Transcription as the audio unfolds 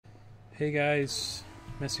Hey guys,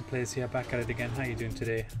 Messyplays here, back at it again. How you doing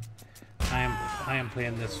today? I am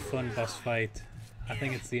playing this fun boss fight. I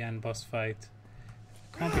think it's the end boss fight.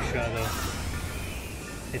 Can't be sure though.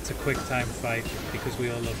 It's a quick time fight because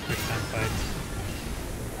we all love quick time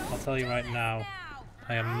fights. I'll tell you right now,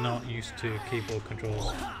 I am not used to keyboard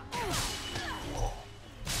controls.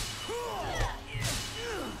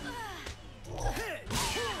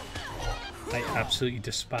 I absolutely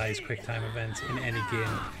despise quick time events in any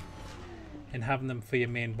game. And having them for your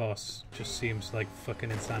main boss just seems like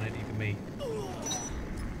fucking insanity to me.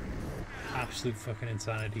 Absolute fucking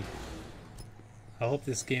insanity. I hope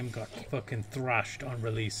this game got fucking thrashed on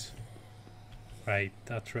release. Right,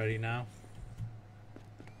 that's ready now.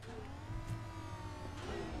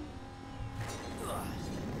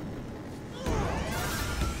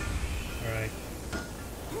 Alright.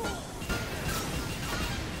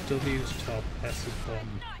 W's top, S is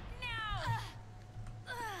bottom.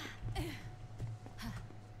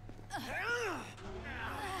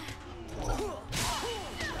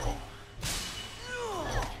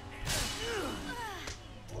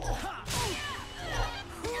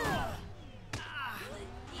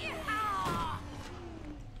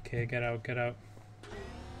 Okay, get out, get out.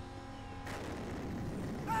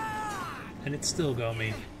 And it still got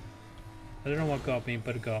me. I don't know what got me,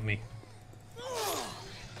 but it got me.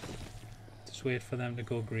 Just wait for them to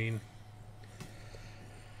go green.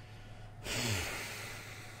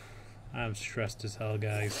 I'm stressed as hell,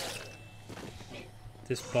 guys.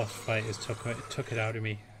 This boss fight has took it out of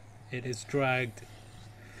me. It is dragged.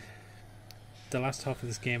 The last half of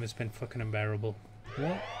this game has been fucking unbearable.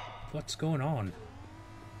 What's going on?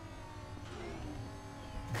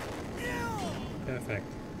 Perfect.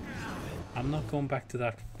 I'm not going back to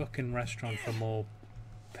that fucking restaurant for more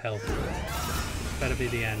health. Better be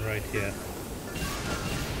the end right here.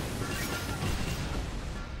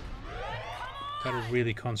 Gotta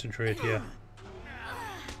really concentrate here.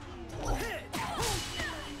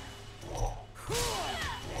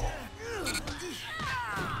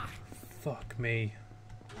 Fuck me.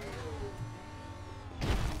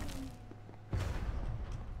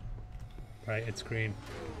 Right, it's green.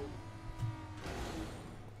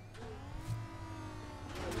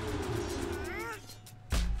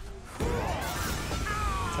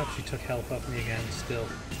 It actually took health off me again, still.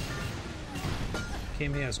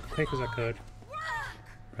 Came here as quick as I could.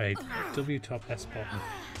 Right, W top, S bottom.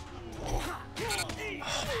 Oh,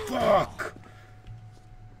 fuck!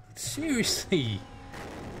 Seriously!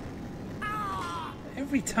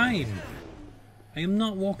 Every time! I am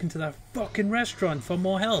not walking to that fucking restaurant for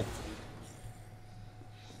more health!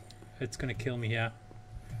 It's gonna kill me here.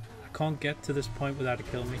 I can't get to this point without it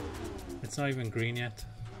killing me. It's not even green yet.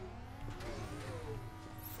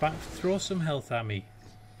 Throw some health at me.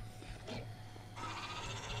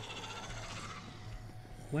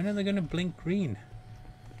 When are they gonna blink green?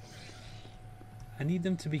 I need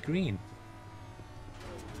them to be green.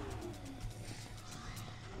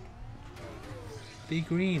 Be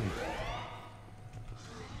green.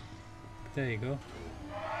 There you go.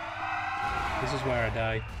 This is where I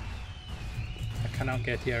die. I cannot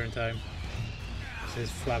get here in time. This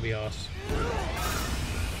is flabby arse.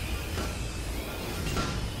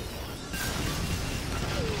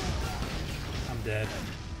 I'm dead.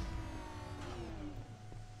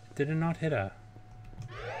 Did it not hit her?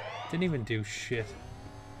 Didn't even do shit.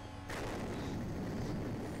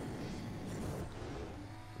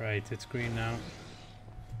 Right, it's green now.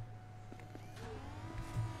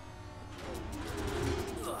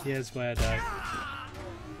 Here's where I died.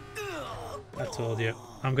 I told you.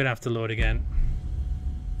 I'm gonna have to load again.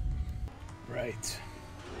 Right.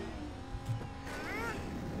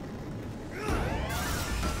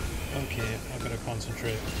 Okay, I've gotta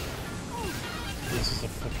concentrate. This is a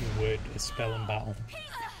fucking word, a spell and battle.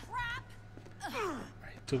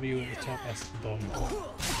 Right, W at the top, S at the bottom.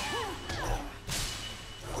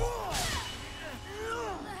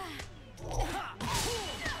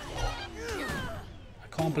 I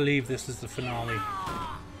can't believe this is the finale.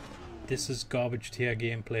 This is garbage tier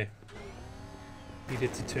gameplay. Need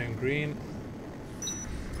it to turn green.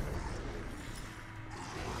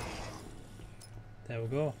 There we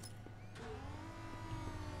go.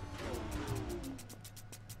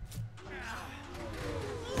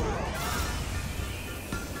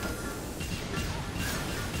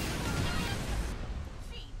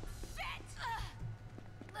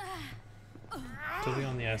 W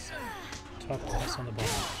on the S, top, S on the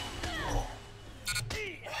bottom.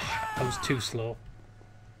 I was too slow.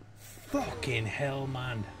 Fucking hell,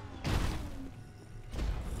 man.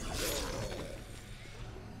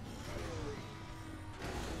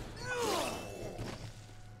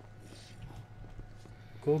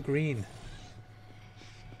 Go green.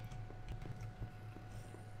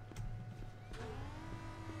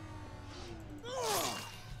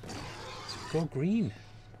 Go green.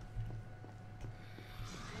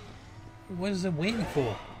 What is it waiting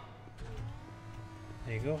for?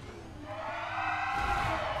 There you go.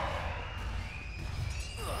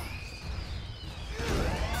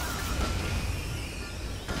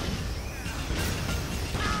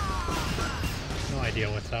 No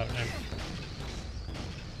idea what's happening.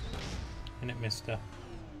 And it missed her.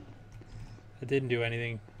 It didn't do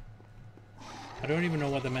anything. I don't even know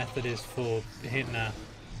what the method is for hitting her.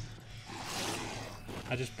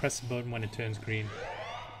 I just press the button when it turns green.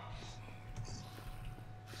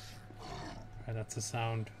 Right, that's the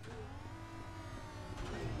sound.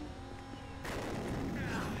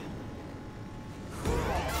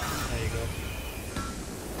 There you go.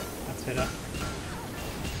 That's hit her.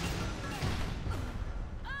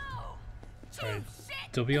 Right.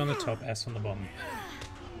 W on the top, S on the bottom.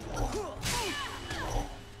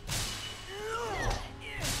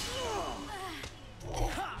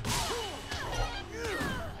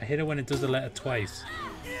 I hit her when it does the letter twice.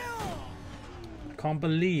 I can't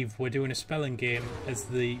believe we're doing a spelling game as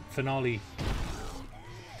the finale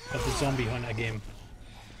of the Zombie Hunter game.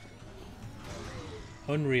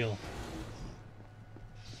 Unreal.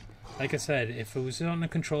 Like I said, if it was on the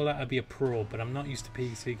controller I'd be a pro, but I'm not used to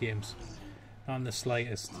PC games. Not in the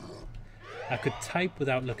slightest. I could type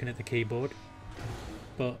without looking at the keyboard,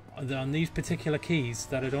 but on these particular keys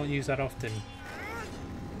that I don't use that often,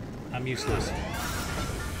 I'm useless.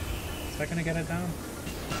 Is that gonna get it down?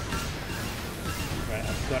 Right,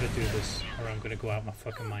 I've got to do this or I'm gonna go out my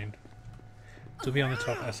fucking mind. W on the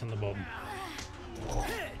top, S on the bottom.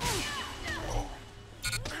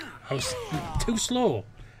 I was too slow.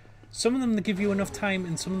 Some of them they give you enough time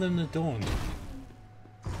and some of them they don't.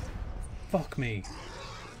 Fuck me.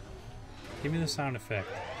 Give me the sound effect.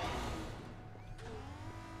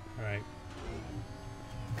 Alright.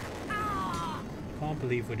 Can't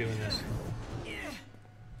believe we're doing this.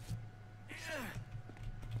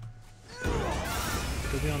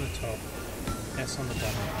 W on the top, S on the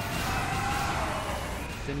bottom.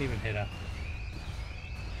 Didn't even hit her.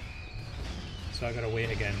 So I gotta wait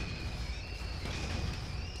again.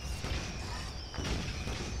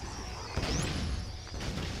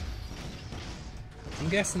 I'm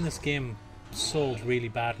guessing this game sold really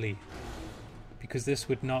badly because this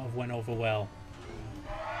would not have went over well.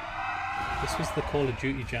 This was the Call of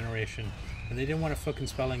Duty generation and they didn't want a fucking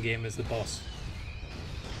spelling game as the boss.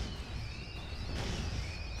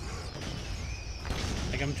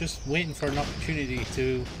 Like, I'm just waiting for an opportunity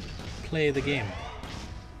to play the game.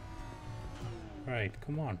 Right,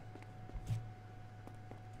 come on.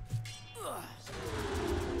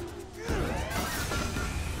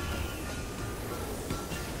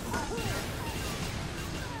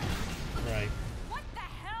 Right.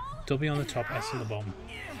 W on the top, S on the bottom.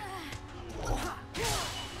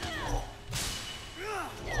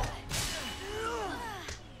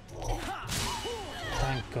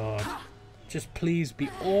 Thank God. Just please be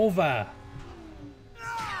over.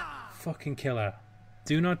 Fucking kill her.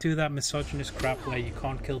 Do not do that misogynist crap where you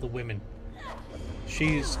can't kill the women.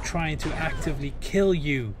 She's trying to actively kill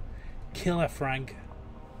you. Kill her, Frank.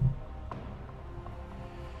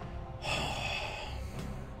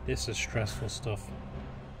 This is stressful stuff.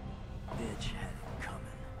 Bitch had it coming.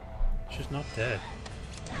 She's not dead.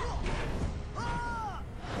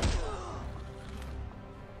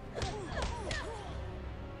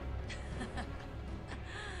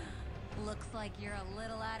 Looks like you're a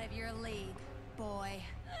little out of your league, boy.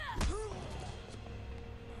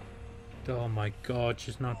 Oh my God,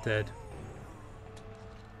 she's not dead.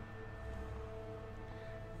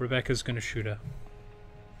 Rebecca's gonna shoot her.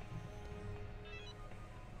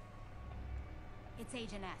 It's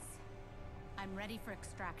Agent S. I'm ready for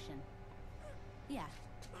extraction. Yeah,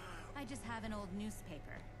 I just have an old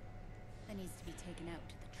newspaper that needs to be taken out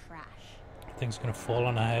to the trash. Thing's gonna fall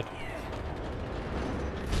on her head.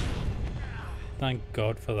 Thank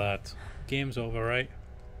God for that. Game's over, right?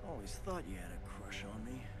 Always thought you had a crush on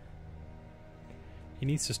me. He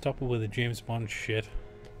needs to stop it with the James Bond shit.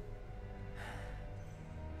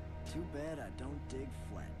 Too bad I don't dig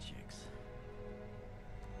flat chicks.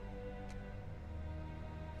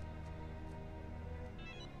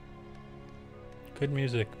 Good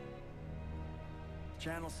music.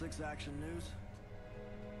 Channel 6 Action News.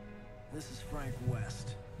 This is Frank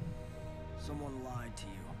West. Someone lied to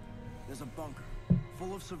you. There's a bunker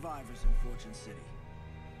full of survivors in Fortune City.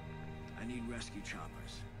 I need rescue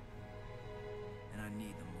choppers. And I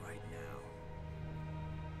need them right now.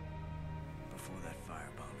 Before that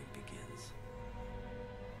firebombing begins.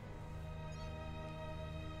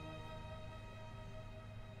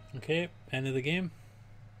 Okay, end of the game.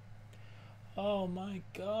 Oh my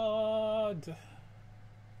god.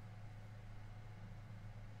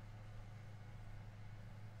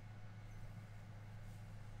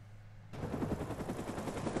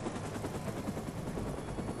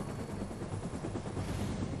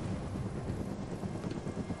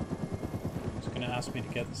 It's gonna ask me to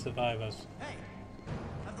get the survivors. Hey,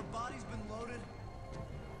 have the bodies been loaded?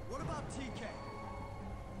 What about TK?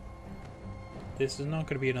 This is not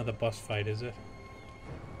gonna be another boss fight, is it?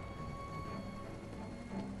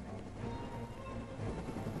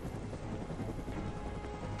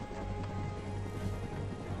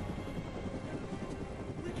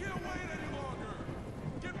 We can't wait any longer!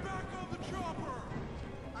 Get back on the chopper!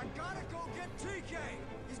 I gotta go get TK!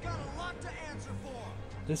 He's got a lot to answer for!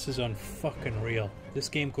 This is unfucking real. This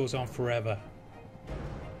game goes on forever.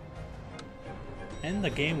 End the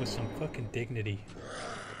game with some fucking dignity.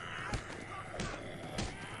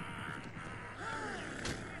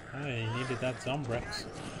 Oh, you needed that Zombrex.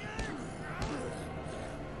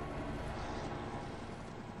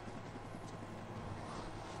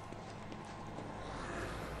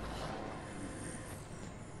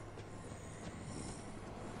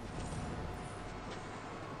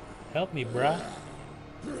 Help me, bruh.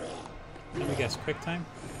 Let me guess, quick time?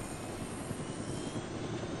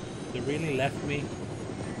 They really left me.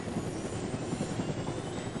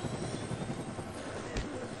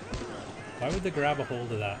 Why would they grab a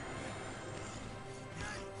hold of that?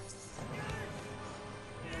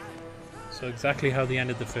 So exactly how they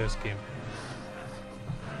ended the first game.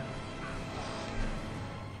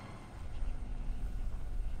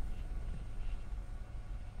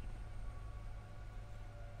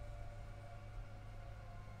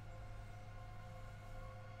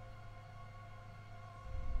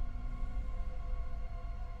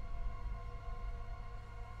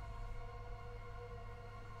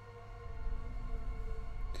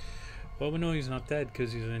 Well, we know he's not dead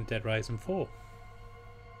because he's in Dead Rising 4.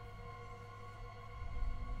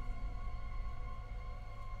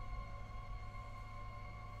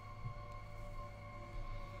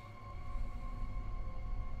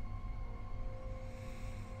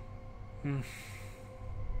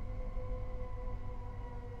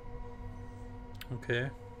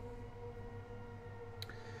 Okay.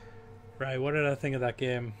 Right, what did I think of that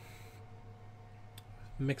game?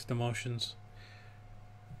 Mixed emotions.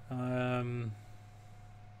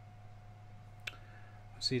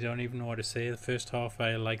 See, don't even know what to say. The first half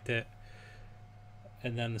I liked it,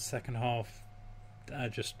 and then the second half I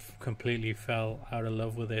just completely fell out of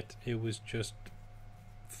love with it. It was just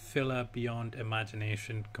filler beyond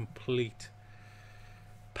imagination, complete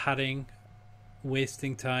padding,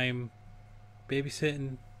 wasting time,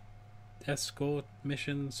 babysitting, escort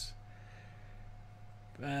missions,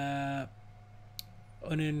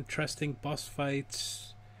 uninteresting boss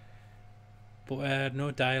fights, but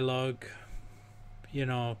no dialogue, you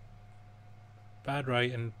know, bad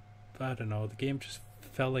writing. I don't know, the game just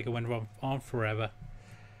felt like it went on forever.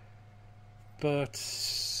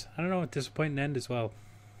 But I don't know, disappointing end as well.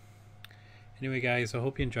 Anyway guys, I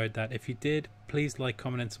hope you enjoyed that. If you did, please like,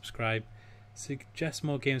 comment and subscribe. Suggest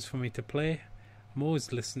more games for me to play. I'm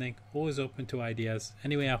always listening, always open to ideas.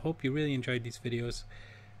 Anyway, I hope you really enjoyed these videos.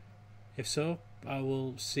 If so, I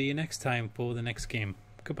will see you next time for the next game.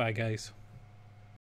 Goodbye guys.